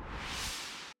guys.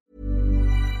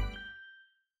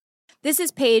 This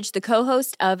is Paige, the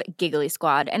co-host of Giggly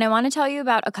Squad, and I want to tell you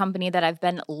about a company that I've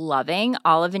been loving,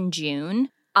 Olive & June.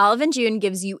 Olive & June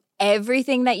gives you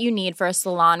everything that you need for a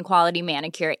salon-quality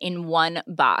manicure in one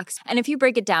box. And if you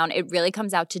break it down, it really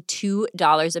comes out to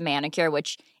 $2 a manicure,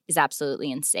 which is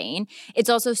absolutely insane. It's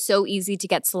also so easy to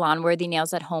get salon-worthy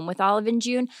nails at home with Olive &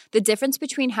 June. The difference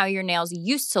between how your nails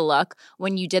used to look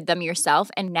when you did them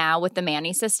yourself and now with the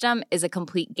Mani system is a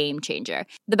complete game changer.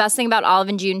 The best thing about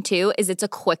Olive & June, too, is it's a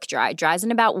quick dry. Dries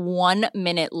in about 1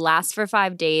 minute, lasts for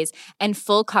 5 days, and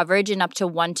full coverage in up to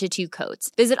 1 to 2 coats.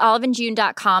 Visit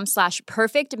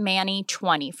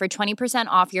oliveandjune.com/perfectmani20 for 20%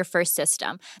 off your first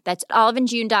system. That's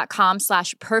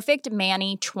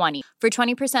oliveandjune.com/perfectmani20 for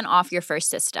 20% off your first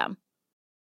system.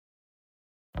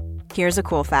 Here's a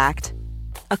cool fact.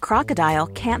 A crocodile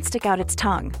can't stick out its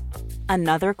tongue.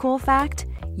 Another cool fact,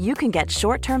 you can get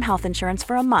short-term health insurance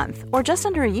for a month or just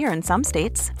under a year in some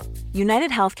states.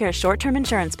 United Healthcare short-term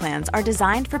insurance plans are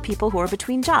designed for people who are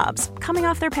between jobs, coming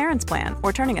off their parents' plan,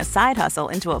 or turning a side hustle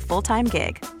into a full-time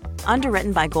gig.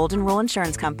 Underwritten by Golden Rule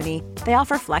Insurance Company, they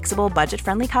offer flexible,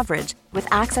 budget-friendly coverage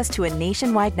with access to a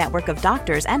nationwide network of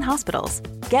doctors and hospitals.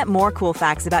 Get more cool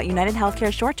facts about United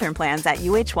Healthcare short-term plans at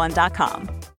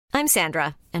uh1.com. I'm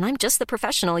Sandra, and I'm just the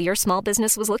professional your small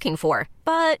business was looking for.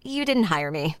 But you didn't hire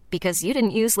me because you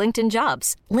didn't use LinkedIn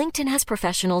Jobs. LinkedIn has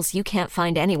professionals you can't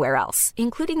find anywhere else,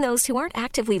 including those who aren't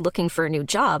actively looking for a new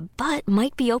job, but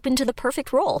might be open to the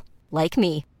perfect role, like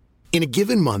me. In a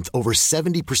given month, over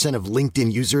 70% of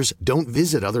LinkedIn users don't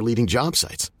visit other leading job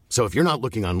sites. So if you're not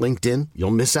looking on LinkedIn,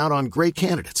 you'll miss out on great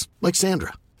candidates like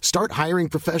Sandra. Start hiring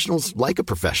professionals like a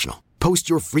professional. Post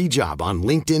your free job on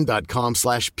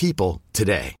linkedin.com/people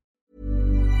today.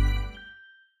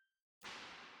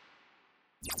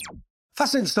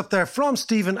 Fascinating stuff there from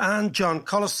Stephen and John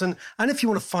Collison. And if you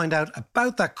want to find out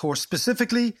about that course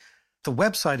specifically, the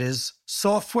website is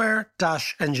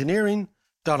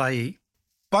software-engineering.ie.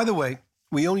 By the way,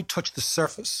 we only touched the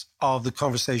surface of the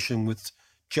conversation with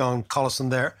John Collison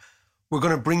there. We're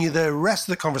going to bring you the rest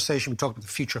of the conversation. We talked about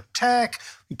the future of tech.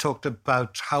 We talked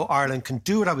about how Ireland can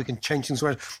do it, how we can change things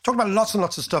around. Talked about lots and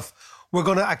lots of stuff. We're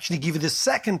going to actually give you the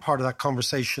second part of that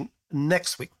conversation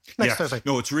next week, next Thursday.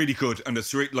 No, it's really good. And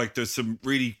it's there's some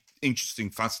really interesting,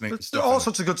 fascinating There's stuff. all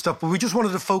sorts of good stuff, but we just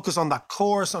wanted to focus on that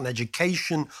course, on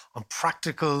education, on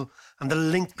practical, and the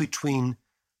link between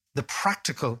the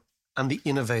practical and the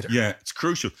innovator. Yeah, it's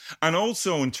crucial. And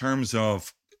also in terms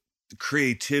of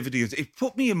creativity, it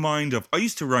put me in mind of, I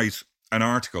used to write an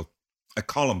article, a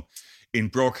column in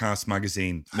Broadcast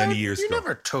magazine many years ago. You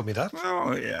never told me that.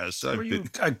 Oh, yes. Were you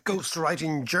a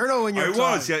ghostwriting journal in your time?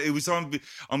 I was, yeah. It was on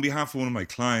behalf of one of my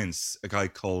clients, a guy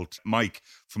called Mike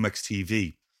from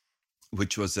XTV,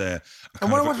 which was a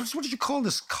And what did you call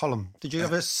this column? Did you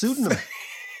have a pseudonym?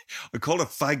 I called it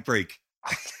Fag Break.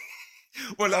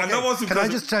 Well, okay. I know wasn't. Can I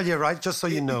just tell you, right, just so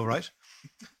you know, right?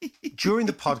 During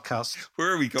the podcast,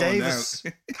 where are we going Davis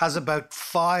now? has about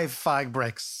 5 fag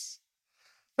breaks.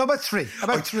 No, about 3.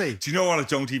 About 3. Do you know what? I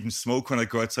don't even smoke when I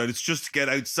go outside. It's just to get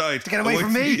outside. To get away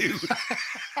from me. You.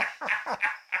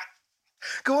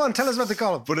 Go on, tell us about the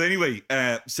column. But anyway,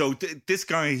 so this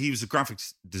guy, he was a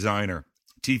graphics designer,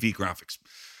 TV graphics.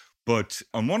 But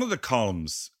on one of the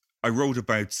columns, I wrote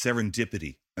about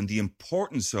serendipity and the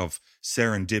importance of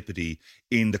serendipity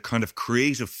in the kind of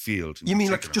creative field. You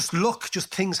mean like just luck,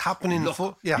 just things happening?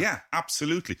 Yeah,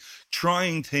 absolutely.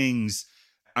 Trying things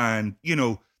and, you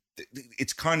know,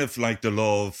 it's kind of like the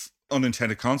law of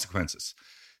unintended consequences.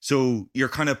 So you're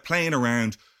kind of playing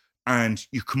around and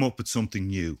you come up with something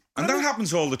new. And that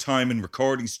happens all the time in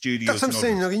recording studios. That's what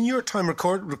I'm saying. In your time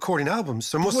recording albums,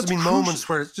 there must have been moments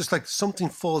where it's just like something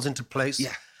falls into place.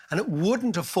 Yeah. And it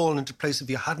wouldn't have fallen into place if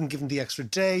you hadn't given the extra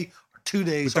day or 2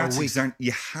 days or a week.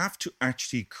 You have to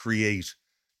actually create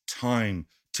time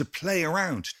to play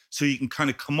around so you can kind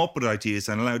of come up with ideas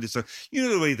and allow this. You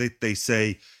know the way they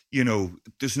say, you know,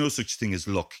 there's no such thing as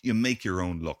luck. You make your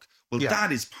own luck. Well,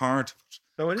 that is part of it.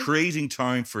 No, it is. Creating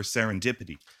time for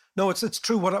serendipity. No, it's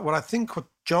true. What I think what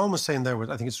John was saying there,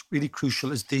 I think it's really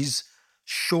crucial, is these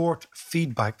short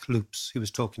feedback loops he was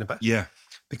talking about. Yeah.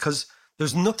 Because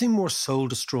there's nothing more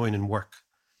soul-destroying in work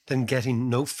than getting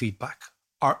no feedback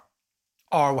or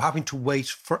having to wait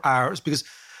for hours, because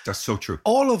that's so true.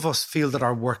 All of us feel that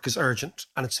our work is urgent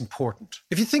and it's important.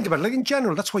 If you think about it, like in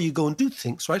general, that's why you go and do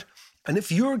things, right? And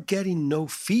if you're getting no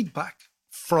feedback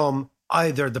from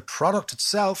either the product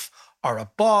itself or a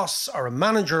boss or a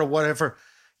manager or whatever,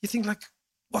 you think like,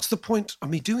 what's the point of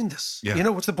me doing this? Yeah. You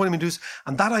know, what's the point of me doing this?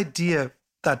 And that idea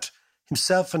that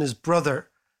himself and his brother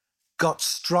got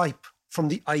Stripe from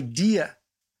the idea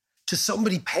to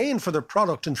somebody paying for their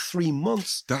product in 3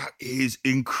 months. That is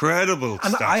incredible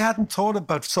And stuff. I hadn't thought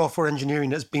about software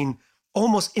engineering as being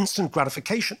almost instant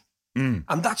gratification. And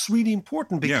that's really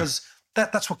important because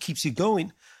that's what keeps you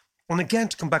going. And again,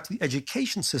 to come back to the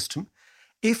education system,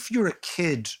 if you're a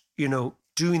kid, you know,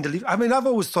 doing I've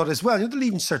always thought as well, you know, the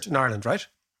Leaving Cert in Ireland, right?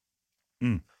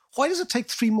 Why does it take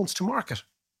 3 months to market?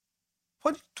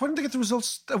 Why don't they get the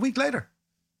results a week later?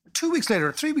 2 weeks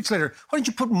later, 3 weeks later? Why don't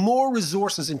you put more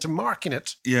resources into marking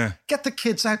it? Yeah. Get the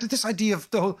kids out. This idea of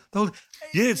the whole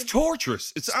yeah, it's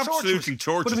torturous. It's absolutely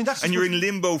torturous. But I mean, that's and you're in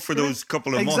limbo for those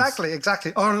couple of months.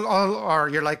 Exactly. Or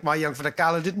you're like my young fella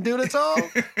Gala didn't do it at all.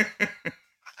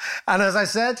 And as I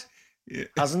said,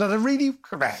 hasn't it really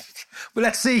correct? But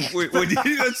let's see.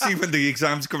 Let's see when the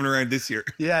exam's coming around this year.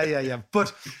 Yeah.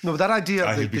 But no, that idea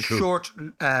of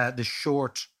the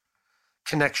short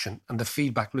connection and the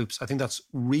feedback loops, I think that's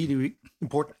really, really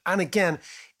important. And again,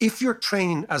 if you're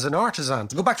training as an artisan,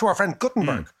 to go back to our friend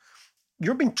Gutenberg,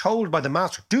 you're being told by the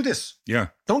master, do this. Yeah.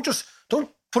 Don't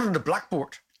put it on the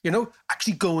blackboard, you know,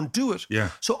 actually go and do it. Yeah.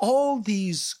 So all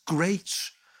these great,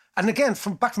 and again,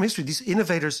 back from history, these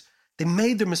innovators, they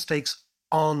made their mistakes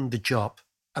on the job.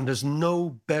 And there's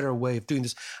no better way of doing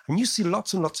this. And you see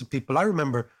lots and lots of people. I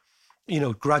remember, you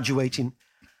know, graduating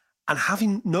and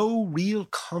having no real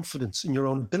confidence in your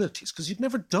own abilities because you'd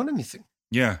never done anything.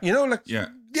 Yeah. You know, like,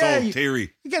 it's all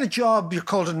theory. You get a job, you're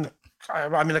called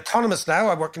I'm an economist now.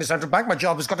 I work in the central bank. My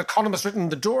job has got economist written on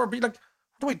the door. Be like,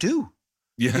 what do I do?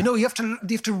 Yeah. You know, you have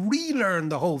to relearn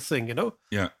the whole thing, you know?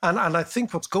 Yeah. And I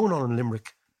think what's going on in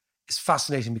Limerick is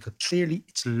fascinating because clearly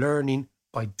it's learning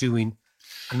by doing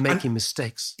and making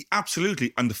mistakes.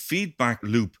 Absolutely. And the feedback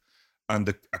loop and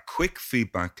a quick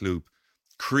feedback loop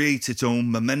creates its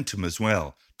own momentum as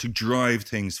well to drive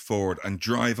things forward and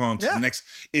drive on to the next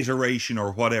iteration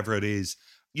or whatever it is,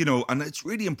 you know, and it's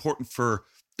really important for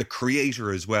the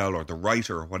creator as well, or the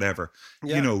writer or whatever,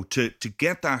 you know, to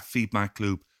get that feedback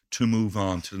loop to move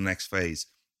on to the next phase.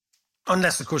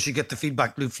 Unless, of course, you get the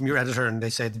feedback loop from your editor and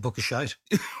they say the book is shite.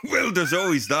 Well, there's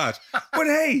always that. But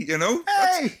hey, you know,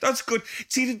 that's good.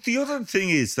 See, the other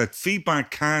thing is that feedback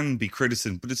can be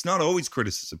criticism, but it's not always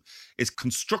criticism. It's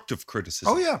constructive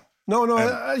criticism. Oh, yeah.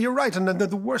 No, you're right. And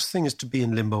the worst thing is to be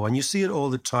in limbo. And you see it all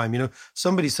the time. You know,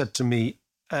 somebody said to me,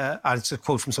 and it's a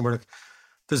quote from somewhere, like,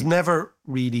 there's never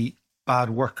really bad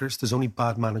workers, there's only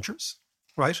bad managers,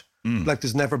 right? Like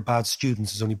there's never bad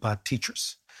students, there's only bad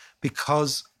teachers.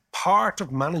 Because part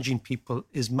of managing people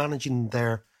is managing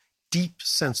their deep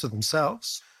sense of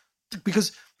themselves.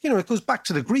 Because, it goes back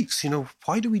to the Greeks,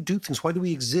 why do we do things? Why do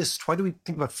we exist? Why do we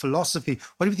think about philosophy?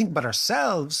 Why do we think about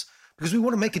ourselves? Because we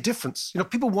want to make a difference.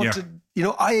 People want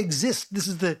to, I exist. This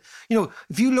is the,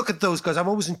 if you look at those guys, I'm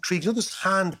always intrigued. Those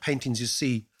hand paintings you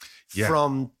see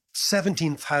from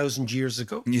 17,000 years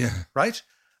ago, right?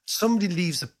 Somebody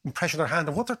leaves the impression on their hand,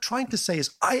 and what they're trying to say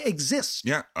is, I exist.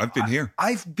 Yeah, I've been here.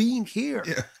 I've been here,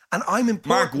 and I'm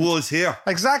important. Mark was here.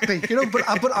 Exactly,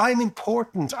 but I'm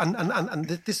important, and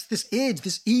this age,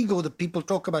 this ego that people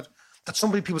talk about, that so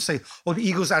many people say, oh, the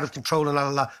ego's out of control and la la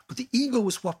la, but the ego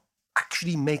is what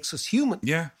actually makes us human.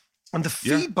 Yeah, and the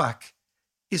feedback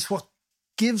is what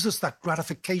gives us that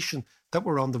gratification that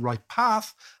we're on the right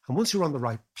path. And once you're on the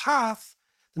right path,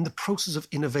 then the process of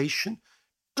innovation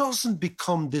doesn't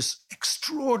become this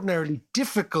extraordinarily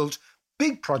difficult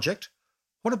big project.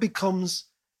 What it becomes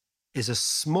is a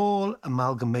small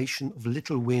amalgamation of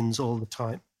little wins all the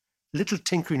time, little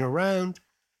tinkering around,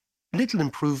 little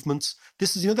improvements.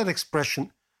 This is, that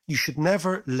expression, you should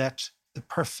never let the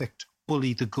perfect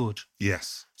bully the good.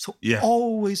 Yes. So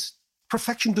always,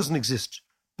 perfection doesn't exist.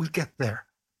 We'll get there,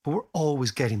 but we're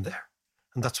always getting there.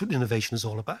 And that's what innovation is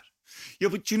all about. Yeah,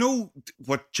 but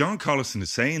what John Collison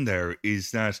is saying there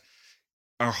is that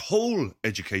our whole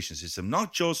education system,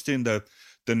 not just in the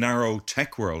narrow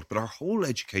tech world, but our whole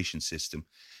education system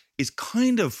is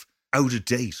kind of out of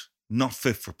date, not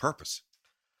fit for purpose.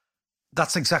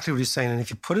 That's exactly what he's saying. And if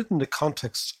you put it in the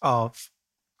context of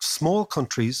small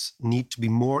countries need to be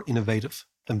more innovative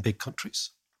than big countries.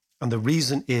 And the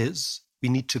reason is we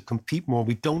need to compete more.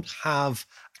 We don't have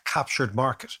a captured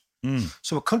market.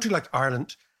 So a country like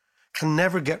Ireland can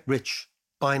never get rich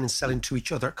buying and selling to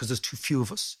each other because there's too few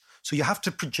of us. So you have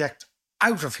to project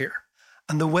out of here.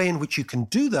 And the way in which you can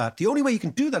do that, the only way you can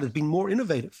do that is being more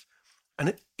innovative.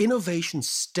 And innovation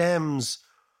stems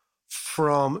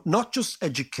from not just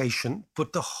education,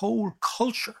 but the whole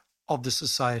culture of the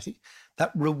society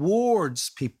that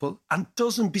rewards people and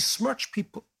doesn't besmirch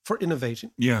people for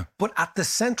innovating. Yeah. But at the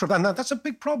center of that, and that's a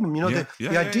big problem. The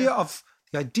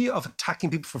idea of attacking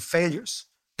people for failures,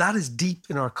 that is deep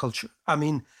in our culture. I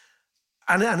mean,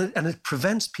 and it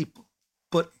prevents people.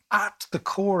 But at the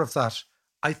core of that,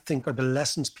 I think, are the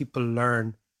lessons people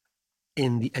learn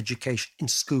in the education, in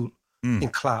school, in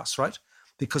class, right?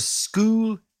 Because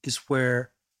school is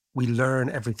where we learn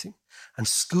everything. And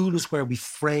school is where we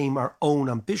frame our own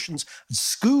ambitions. And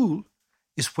school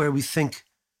is where we think,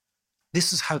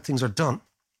 this is how things are done.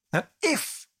 Now,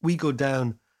 if we go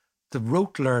down the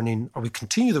rote learning, or we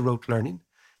continue the rote learning,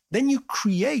 then you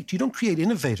don't create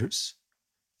innovators,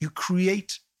 you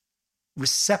create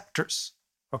receptors,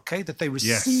 okay, that they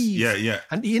receive. Yes.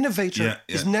 And the innovator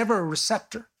is never a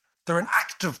receptor. They're an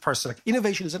active person. Like,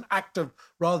 innovation is an active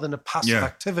rather than a passive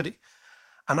activity.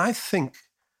 And I think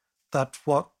that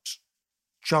what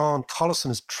John Collison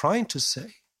is trying to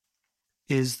say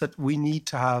is that we need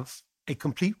to have a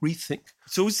complete rethink.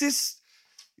 So is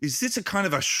this a kind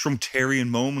of a Schumpeterian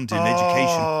moment in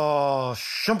education? Oh,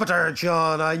 Schumpeter,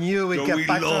 John. I knew we'd get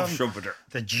back to him. Schumpeter.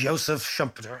 The Joseph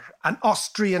Schumpeter, an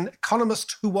Austrian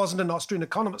economist who wasn't an Austrian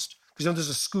economist. Because there's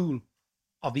a school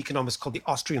of economics called the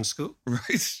Austrian School. Right.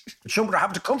 Schumpeter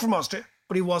happened to come from Austria,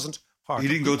 but he wasn't part He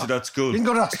didn't go to that school. He didn't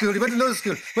go to that school. He went to another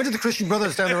school. Went to the Christian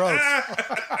Brothers down the road.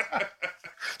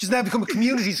 Which has now become a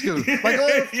community school. Like,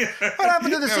 what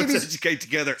happened to the CBC? It's educate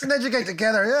together. It's an educate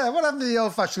together, yeah. What happened to the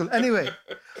old-fashioned school? Anyway,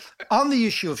 on the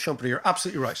issue of Schumpeter, you're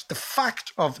absolutely right. The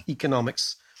fact of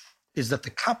economics is that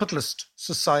the capitalist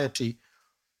society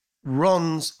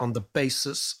runs on the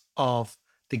basis of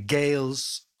the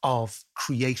gales of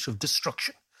creative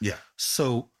destruction. Yeah.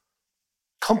 So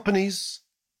companies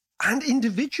and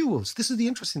individuals, this is the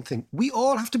interesting thing. We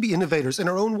all have to be innovators in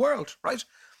our own world, right?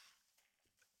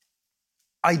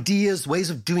 Ideas, ways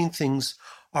of doing things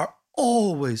are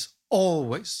always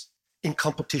in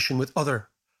competition with other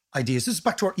ideas. This is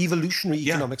back to our evolutionary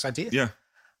economics idea. Yeah.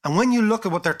 And when you look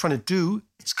at what they're trying to do,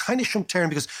 it's kind of Schumpeterian,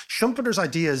 because Schumpeter's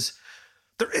idea is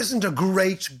there isn't a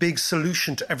great big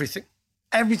solution to everything.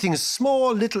 Everything is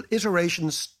small little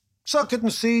iterations. Suck it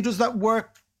and see, does that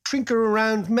work? Tinker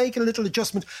around, make a little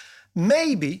adjustment.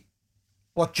 Maybe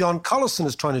what John Collison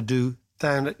is trying to do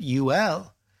down at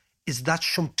UL is that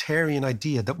Schumpeterian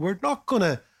idea that we're not going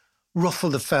to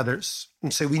ruffle the feathers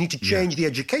and say we need to change the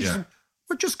education. Yeah.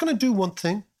 We're just going to do one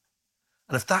thing.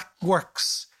 And if that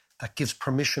works, that gives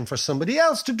permission for somebody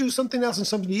else to do something else and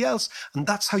somebody else. And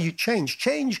that's how you change.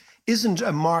 Change isn't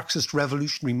a Marxist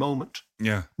revolutionary moment.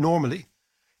 Yeah. Normally.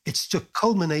 It's the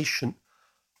culmination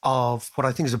of what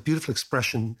I think is a beautiful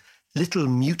expression, little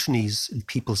mutinies in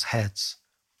people's heads,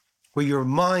 where your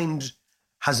mind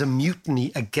has a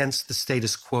mutiny against the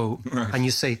status quo. Right. And you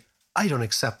say, I don't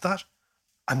accept that.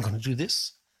 I'm going to do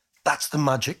this. That's the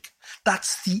magic.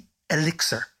 That's the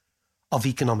elixir of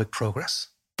economic progress.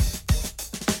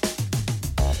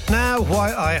 Now,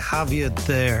 why I have you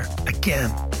there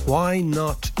again, why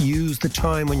not use the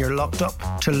time when you're locked up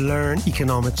to learn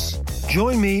economics?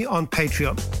 Join me on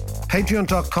Patreon.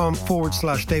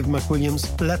 Patreon.com/David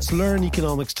McWilliams. Let's learn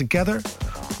economics together.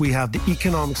 We have the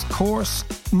economics course.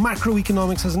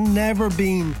 Macroeconomics has never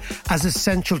been as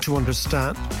essential to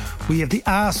understand. We have the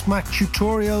Ask Mac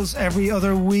tutorials every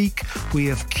other week. We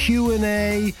have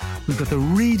Q&A. We've got the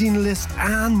reading list.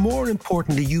 And more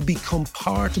importantly, you become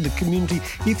part of the community.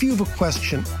 If you have a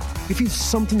question, if you have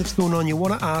something that's going on you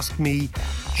want to ask me,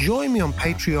 join me on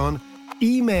Patreon.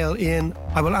 Email in.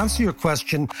 I will answer your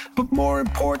question. But more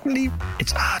importantly,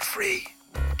 it's ad-free.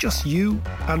 Just you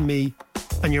and me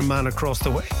and your man across the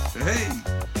way. Hey!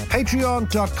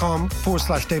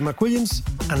 Patreon.com/Dave McWilliams,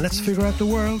 and let's figure out the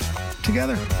world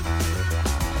together.